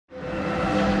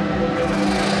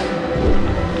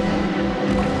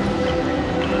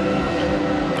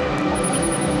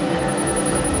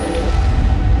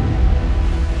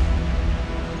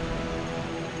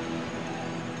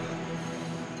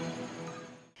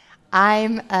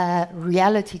I'm a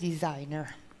reality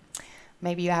designer.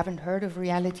 Maybe you haven't heard of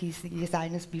reality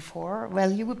designers before.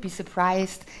 Well, you would be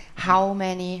surprised how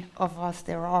many of us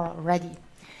there are already.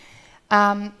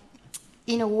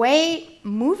 In a way,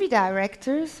 movie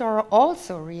directors are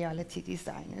also reality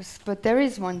designers, but there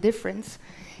is one difference.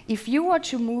 If you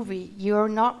watch a movie, you're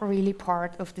not really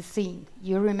part of the scene.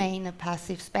 You remain a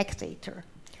passive spectator.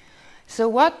 So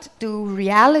what do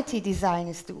reality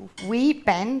designers do? We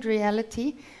bend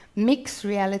reality, mix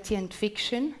reality and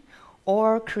fiction,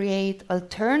 or create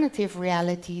alternative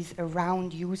realities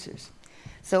around users.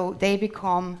 So they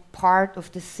become part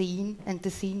of the scene, and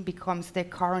the scene becomes their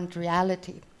current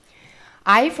reality.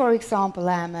 I, for example,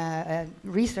 am a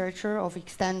researcher of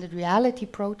extended reality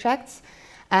projects,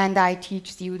 and I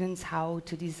teach students how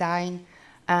to design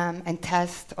and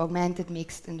test augmented,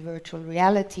 mixed, and virtual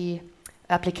reality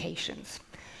applications.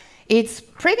 It's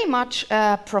pretty much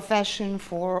a profession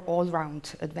for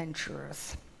all-round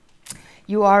adventurers.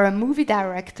 You are a movie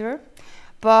director,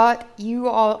 but you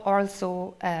are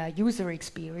also a user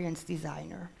experience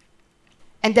designer.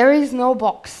 And there is no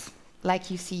box like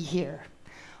you see here.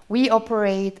 We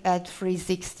operate at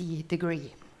 360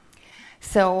 degree.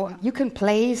 So you can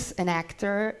place an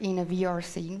actor in a VR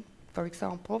scene, for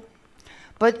example,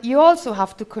 but you also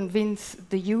have to convince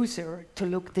the user to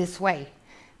look this way,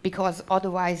 because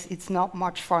otherwise it's not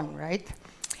much fun, right?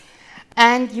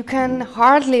 And you can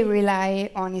hardly rely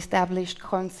on established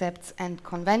concepts and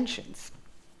conventions.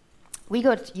 We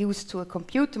got used to a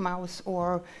computer mouse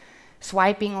or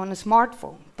swiping on a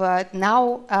smartphone, but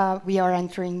now we are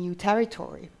entering new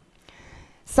territory.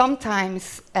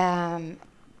 Sometimes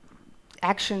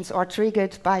actions are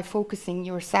triggered by focusing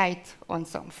your sight on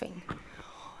something.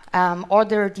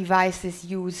 Other devices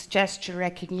use gesture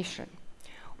recognition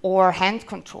or hand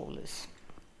controllers.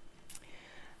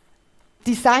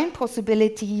 Design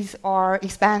possibilities are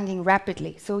expanding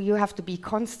rapidly, so you have to be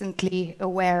constantly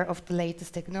aware of the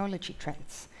latest technology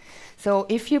trends. So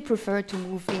if you prefer to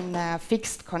move in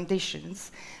fixed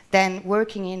conditions, then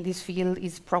working in this field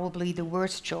is probably the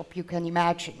worst job you can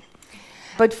imagine.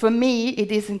 But for me,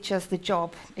 it isn't just a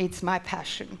job, it's my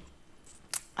passion.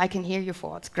 I can hear your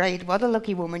thoughts. Great, what a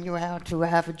lucky woman you are to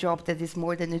have a job that is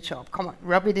more than a job. Come on,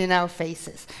 rub it in our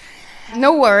faces.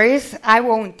 No worries, I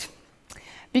won't.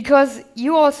 Because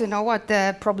you also know what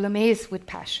the problem is with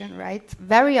passion, right?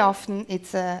 Very often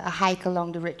it's a hike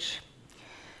along the ridge.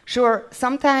 Sure,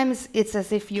 sometimes it's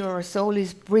as if your soul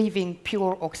is breathing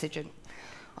pure oxygen,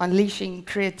 unleashing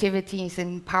creativities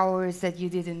and powers that you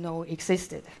didn't know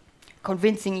existed,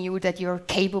 convincing you that you're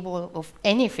capable of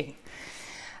anything.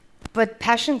 But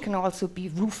passion can also be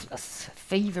ruthless,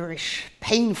 feverish,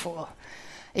 painful.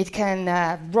 It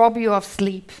can rob you of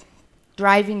sleep,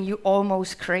 driving you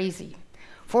almost crazy,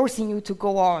 forcing you to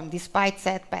go on despite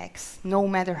setbacks, no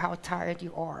matter how tired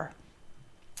you are.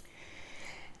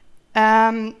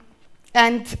 And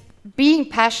being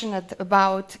passionate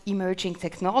about emerging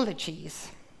technologies.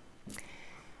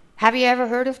 Have you ever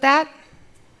heard of that?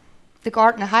 The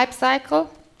Gartner hype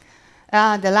cycle?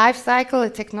 The life cycle a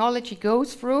technology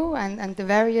goes through and the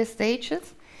various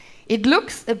stages. It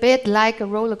looks a bit like a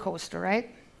roller coaster, right?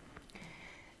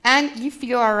 And if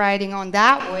you are riding on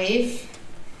that wave,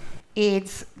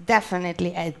 it's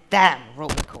definitely a damn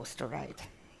roller coaster ride.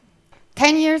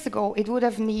 10 years ago, it would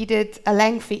have needed a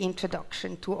lengthy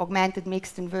introduction to augmented,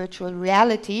 mixed, and virtual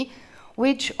reality,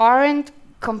 which aren't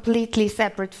completely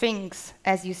separate things,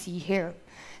 as you see here.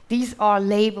 These are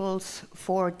labels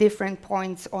for different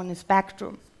points on a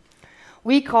spectrum.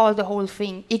 We call the whole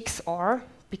thing XR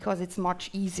because it's much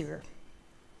easier.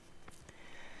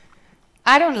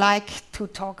 I don't like to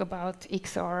talk about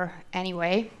XR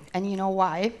anyway, and you know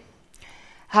why?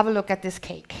 Have a look at this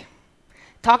cake.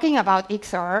 Talking about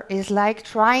XR is like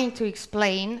trying to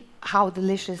explain how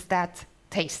delicious that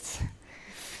tastes.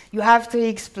 You have to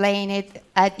explain it,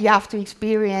 you have to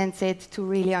experience it to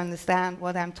really understand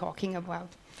what I'm talking about.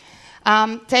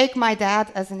 Take my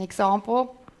dad as an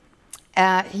example.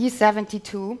 He's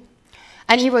 72,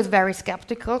 and he was very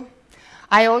skeptical.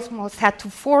 I almost had to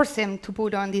force him to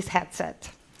put on this headset,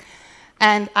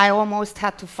 and I almost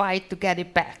had to fight to get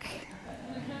it back.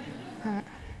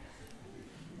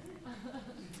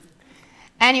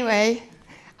 Anyway,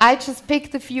 I just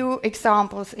picked a few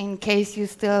examples in case you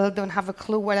still don't have a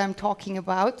clue what I'm talking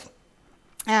about.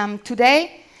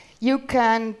 Today, you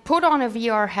can put on a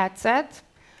VR headset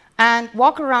and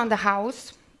walk around the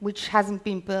house, which hasn't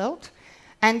been built,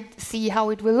 and see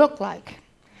how it will look like.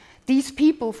 These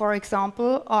people, for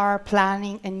example, are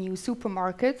planning a new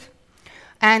supermarket,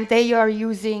 and they are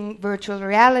using virtual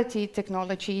reality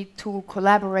technology to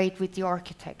collaborate with the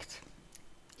architect.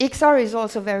 XR is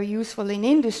also very useful in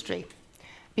industry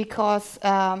because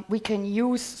we can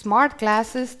use smart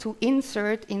glasses to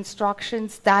insert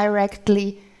instructions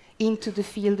directly into the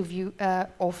field of view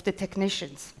of the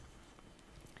technicians.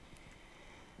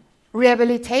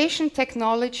 Rehabilitation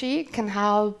technology can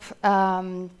help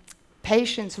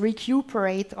patients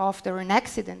recuperate after an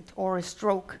accident or a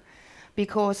stroke,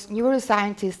 because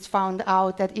neuroscientists found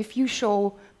out that if you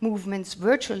show movements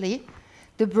virtually,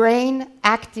 the brain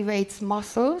activates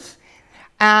muscles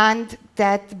and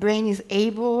that the brain is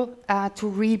able to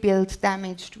rebuild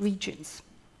damaged regions.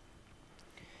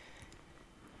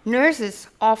 Nurses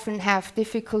often have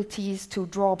difficulties to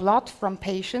draw blood from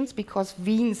patients because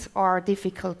veins are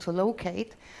difficult to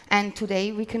locate, and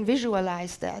today we can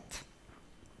visualize that.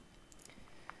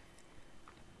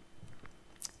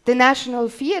 The National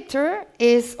Theatre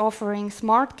is offering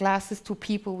smart glasses to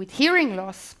people with hearing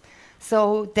loss,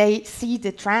 so they see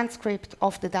the transcript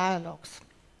of the dialogues.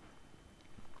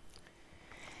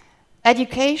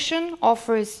 Education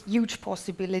offers huge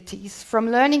possibilities. From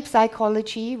learning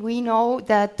psychology, we know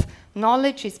that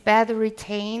knowledge is better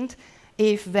retained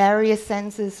if various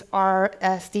senses are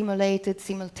stimulated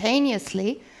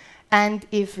simultaneously and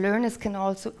if learners can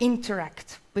also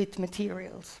interact with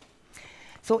materials.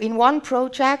 So in one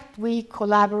project, we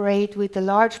collaborate with a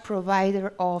large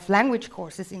provider of language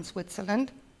courses in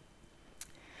Switzerland.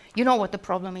 You know what the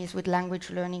problem is with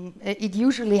language learning. It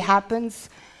usually happens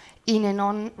in a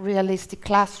non-realistic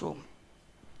classroom.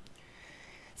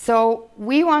 So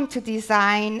we want to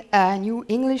design a new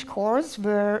English course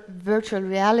where virtual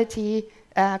reality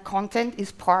content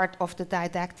is part of the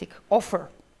didactic offer.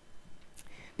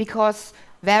 Because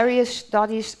various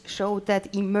studies show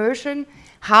that immersion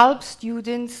helps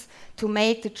students to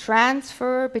make the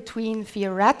transfer between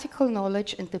theoretical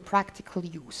knowledge and the practical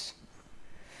use.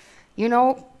 You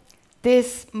know,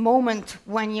 this moment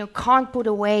when you can't put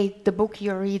away the book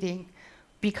you're reading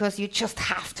because you just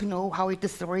have to know how the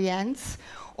story ends,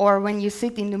 or when you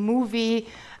sit in the movie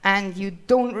and you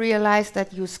don't realize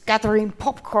that you're scattering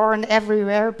popcorn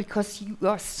everywhere because you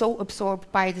are so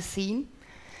absorbed by the scene.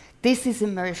 This is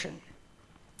immersion.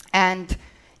 And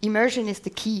immersion is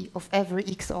the key of every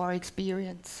XR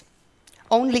experience.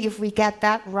 Only if we get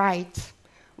that right,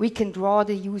 we can draw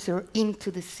the user into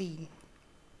the scene.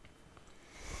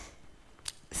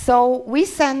 So we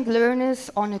send learners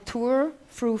on a tour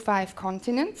through 5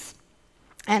 continents,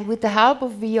 and with the help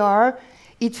of VR,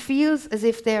 it feels as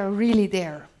if they are really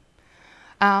there.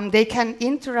 They can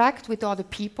interact with other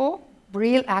people,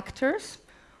 real actors.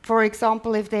 For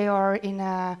example, if they are in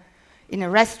a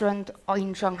restaurant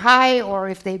in Shanghai, or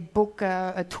if they book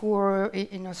a tour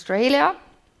in Australia.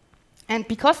 And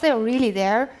because they're really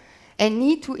there and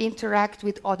need to interact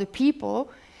with other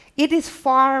people, it is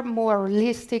far more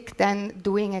realistic than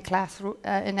doing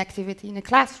an activity in a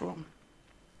classroom.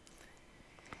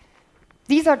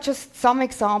 These are just some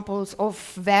examples of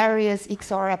various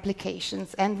XR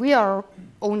applications, and we are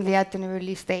only at an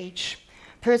early stage.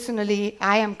 Personally,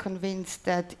 I am convinced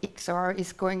that XR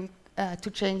is going to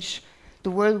change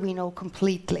the world we know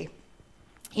completely.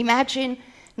 Imagine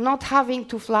not having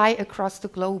to fly across the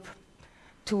globe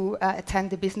to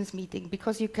attend a business meeting,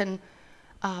 because you can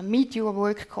meet your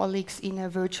work colleagues in a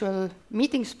virtual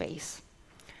meeting space.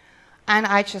 And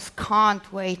I just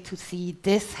can't wait to see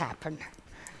this happen.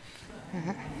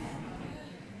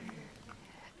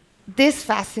 This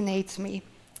fascinates me.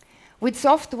 With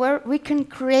software, we can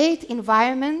create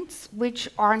environments which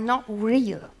are not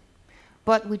real,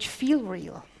 but which feel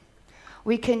real.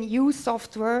 We can use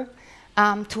software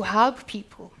to help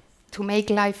people, to make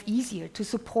life easier, to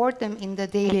support them in their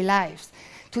daily lives.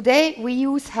 Today, we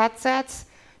use headsets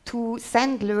to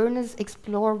send learners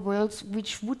explore worlds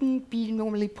which wouldn't be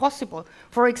normally possible.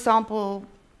 For example,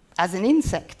 as an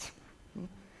insect.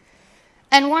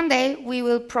 And one day, we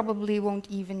will probably won't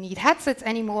even need headsets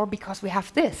anymore because we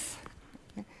have this.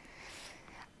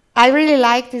 I really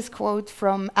like this quote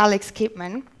from Alex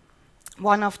Kipman,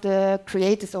 one of the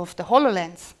creators of the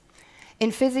HoloLens.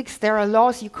 In physics, there are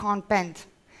laws you can't bend,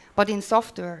 but in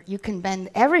software, you can bend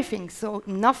everything, so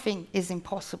nothing is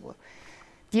impossible.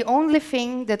 The only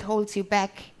thing that holds you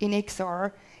back in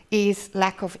XR is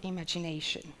lack of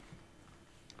imagination.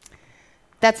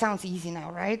 That sounds easy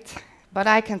now, right? But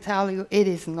I can tell you it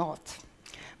is not.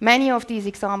 Many of these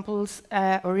examples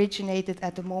originated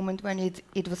at the moment when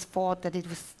it was thought that it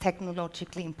was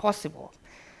technologically impossible.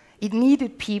 It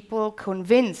needed people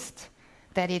convinced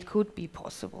that it could be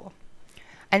possible.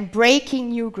 And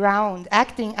breaking new ground,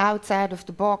 acting outside of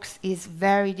the box, is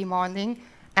very demanding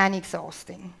and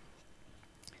exhausting.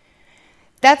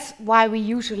 That's why we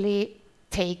usually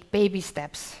take baby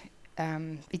steps.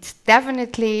 It's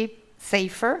definitely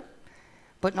safer,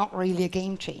 but not really a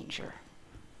game changer.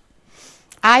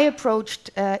 I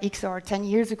approached XR 10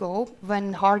 years ago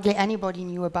when hardly anybody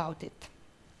knew about it.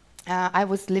 I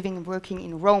was living and working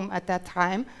in Rome at that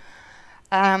time.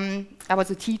 I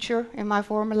was a teacher in my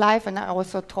former life, and I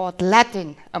also taught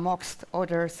Latin amongst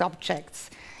other subjects.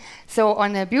 So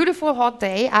on a beautiful hot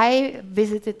day, I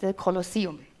visited the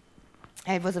Colosseum.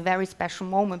 It was a very special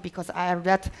moment because I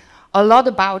read a lot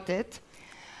about it.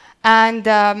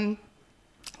 And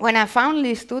when I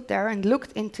finally stood there and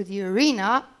looked into the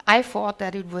arena, I thought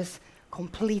that it was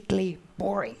completely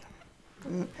boring.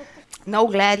 No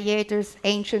gladiators,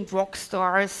 ancient rock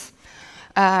stars,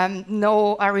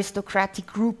 no aristocratic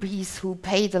groupies who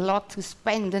paid a lot to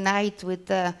spend the night with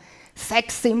the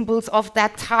sex symbols of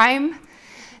that time,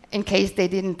 in case they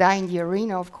didn't die in the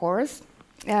arena, of course.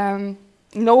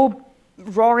 No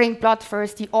roaring,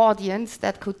 bloodthirsty audience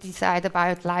that could decide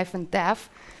about life and death.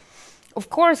 Of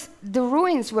course, the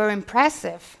ruins were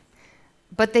impressive,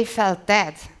 but they felt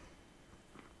dead.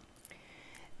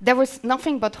 There was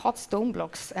nothing but hot stone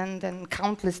blocks and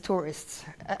countless tourists,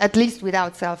 at least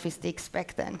without selfie sticks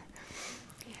back then.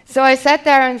 So I sat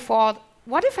there and thought,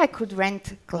 what if I could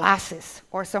rent glasses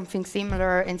or something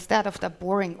similar instead of the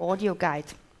boring audio guide?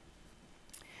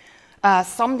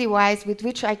 Some device with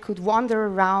which I could wander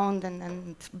around,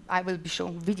 and I will be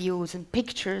showing videos and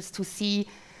pictures to see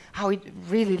how it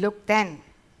really looked then.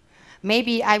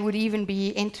 Maybe I would even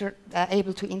be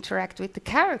able to interact with the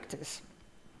characters.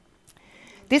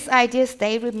 This idea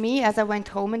stayed with me as I went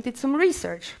home and did some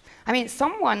research. I mean,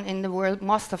 someone in the world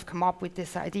must have come up with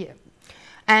this idea.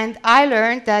 And I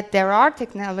learned that there are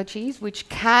technologies which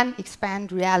can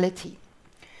expand reality.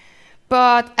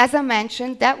 But as I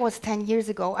mentioned, that was 10 years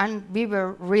ago, and we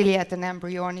were really at an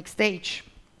embryonic stage.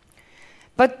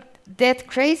 But that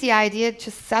crazy idea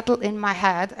just settled in my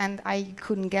head, and I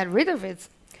couldn't get rid of it.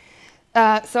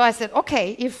 So I said,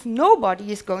 okay, if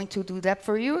nobody is going to do that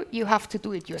for you, you have to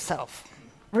do it yourself.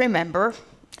 Remember,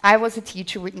 I was a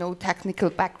teacher with no technical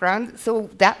background, so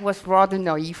that was rather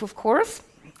naive, of course.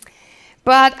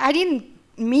 But I didn't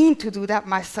mean to do that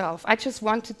myself. I just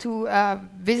wanted to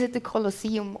visit the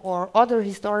Colosseum or other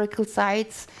historical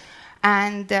sites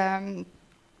and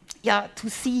to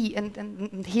see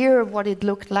and hear what it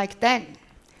looked like then.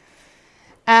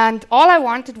 And all I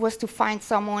wanted was to find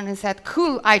someone who said,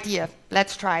 cool idea,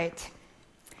 let's try it.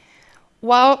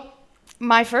 Well,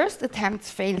 my first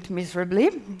attempts failed miserably.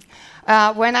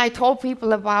 When I told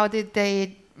people about it,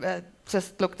 they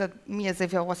just looked at me as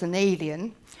if I was an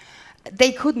alien.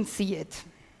 They couldn't see it.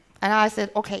 And I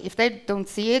said, okay, if they don't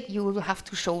see it, you will have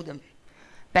to show them.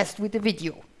 Best with a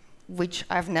video, which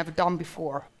I've never done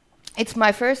before. It's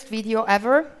my first video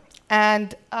ever,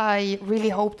 and I really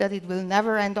hope that it will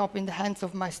never end up in the hands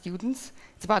of my students.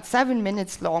 It's about 7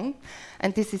 minutes long,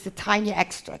 and this is a tiny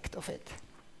extract of it.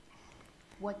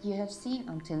 What you have seen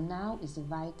until now is a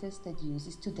Vitus that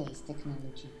uses today's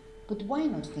technology. But why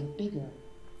not think bigger?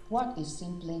 What if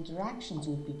simple interactions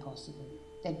would be possible,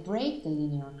 that break the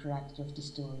linear character of the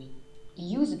story? The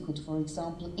user could, for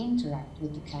example, interact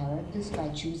with the characters by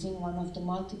choosing one of the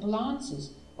multiple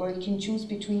answers, or it can choose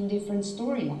between different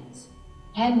storylines.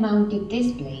 Head-mounted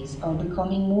displays are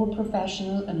becoming more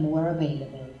professional and more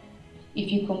available.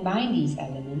 If you combine these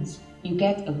elements, you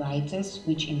get a Vitus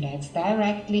which embeds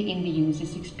directly in the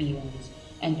user's experience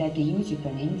and that the user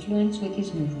can influence with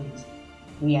his movements.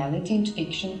 Reality and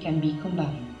fiction can be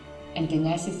combined, and the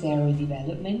necessary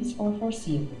developments are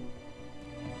foreseeable.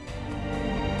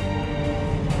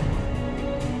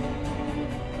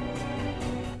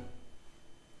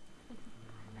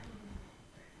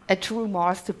 A true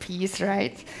masterpiece,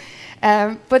 right?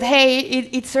 But hey,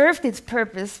 it served its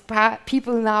purpose.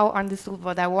 People now understood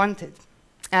what I wanted.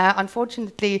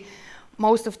 Unfortunately,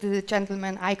 most of the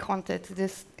gentlemen I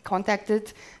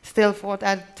contacted still thought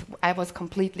that I was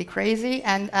completely crazy,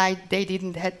 and they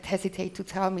didn't hesitate to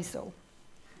tell me so.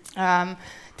 10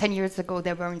 years ago,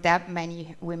 there weren't that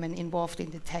many women involved in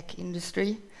the tech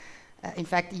industry. In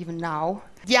fact, even now.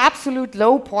 The absolute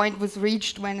low point was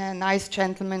reached when a nice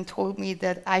gentleman told me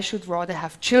that I should rather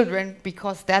have children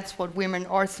because that's what women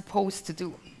are supposed to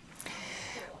do.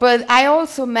 But I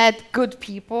also met good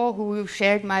people who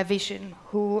shared my vision,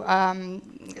 who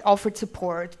offered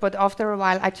support. But after a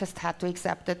while, I just had to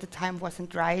accept that the time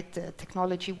wasn't right, the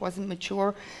technology wasn't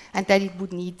mature, and that it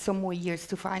would need some more years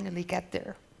to finally get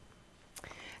there.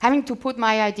 Having to put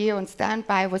my idea on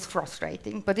standby was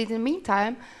frustrating, but in the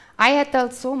meantime, I had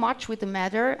dealt so much with the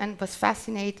matter and was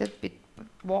fascinated with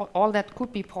all that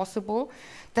could be possible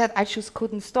that I just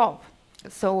couldn't stop.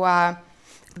 So I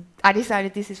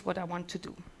decided this is what I want to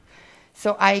do.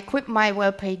 So I quit my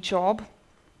well-paid job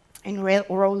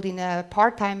enrolled in a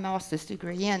part-time master's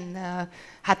degree and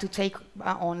had to take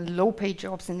on low-paid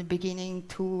jobs in the beginning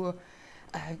to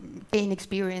gain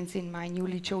experience in my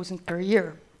newly chosen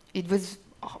career. It was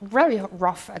very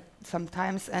rough at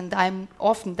sometimes, and I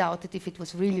often doubted if it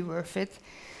was really worth it.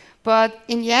 But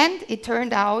in the end, it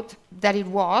turned out that it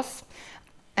was.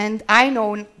 And I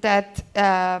know that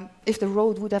if the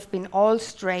road would have been all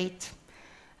straight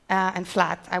and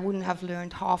flat, I wouldn't have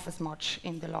learned half as much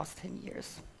in the last 10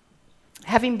 years.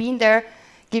 Having been there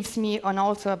gives me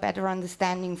also a better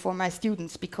understanding for my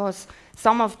students, because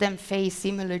some of them face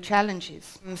similar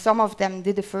challenges. Some of them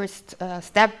did the first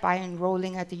step by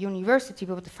enrolling at the university,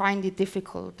 but find it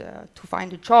difficult to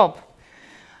find a job.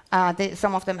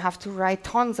 Some of them have to write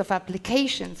tons of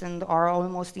applications and are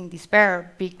almost in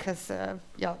despair because,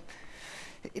 yeah,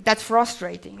 that's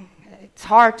frustrating. It's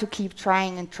hard to keep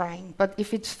trying and trying, but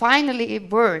if it finally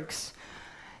works,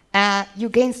 you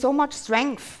gain so much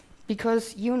strength,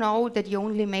 because you know that you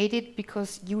only made it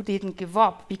because you didn't give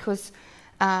up, because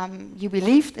you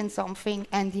believed in something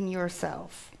and in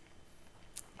yourself.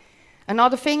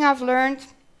 Another thing I've learned,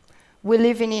 we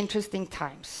live in interesting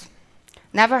times.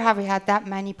 Never have we had that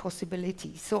many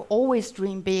possibilities, so always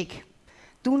dream big.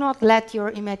 Do not let your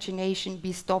imagination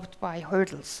be stopped by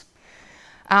hurdles.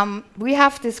 We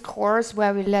have this course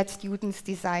where we let students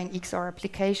design XR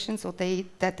applications so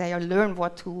that they learn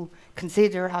what to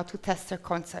consider, how to test their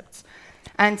concepts.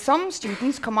 And some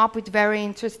students come up with very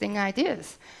interesting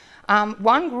ideas.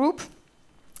 One group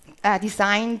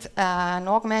designed an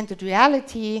augmented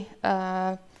reality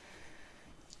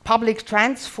public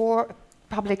transport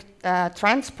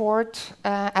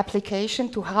application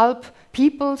to help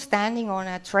people standing on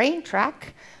a train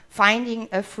track finding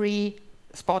a free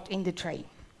spot in the train.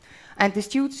 And the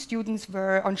students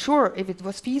were unsure if it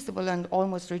was feasible and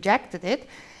almost rejected it.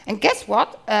 And guess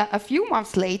what? A few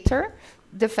months later,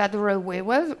 the Federal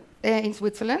Railway in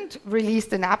Switzerland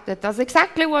released an app that does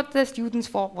exactly what the students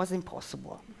thought was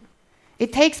impossible.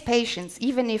 It takes patience,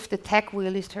 even if the tech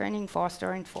wheel is turning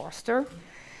faster and faster.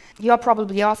 You're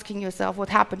probably asking yourself what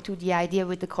happened to the idea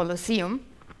with the Colosseum.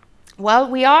 Well,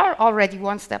 we are already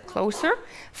one step closer,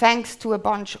 thanks to a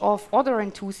bunch of other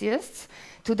enthusiasts.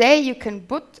 Today you can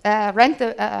rent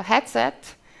a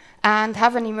headset and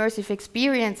have an immersive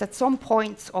experience at some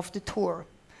points of the tour.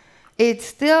 It's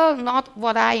still not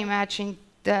what I imagine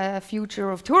the future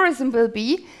of tourism will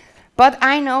be, but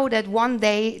I know that one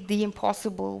day the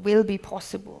impossible will be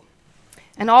possible.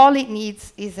 And all it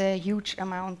needs is a huge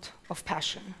amount of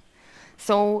passion.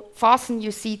 So fasten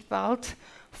your seatbelt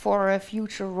for a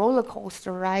future roller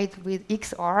coaster ride with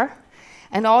XR.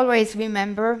 And always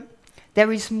remember,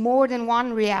 there is more than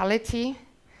one reality,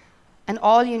 and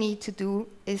all you need to do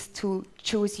is to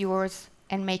choose yours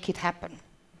and make it happen.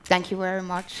 Thank you very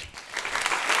much.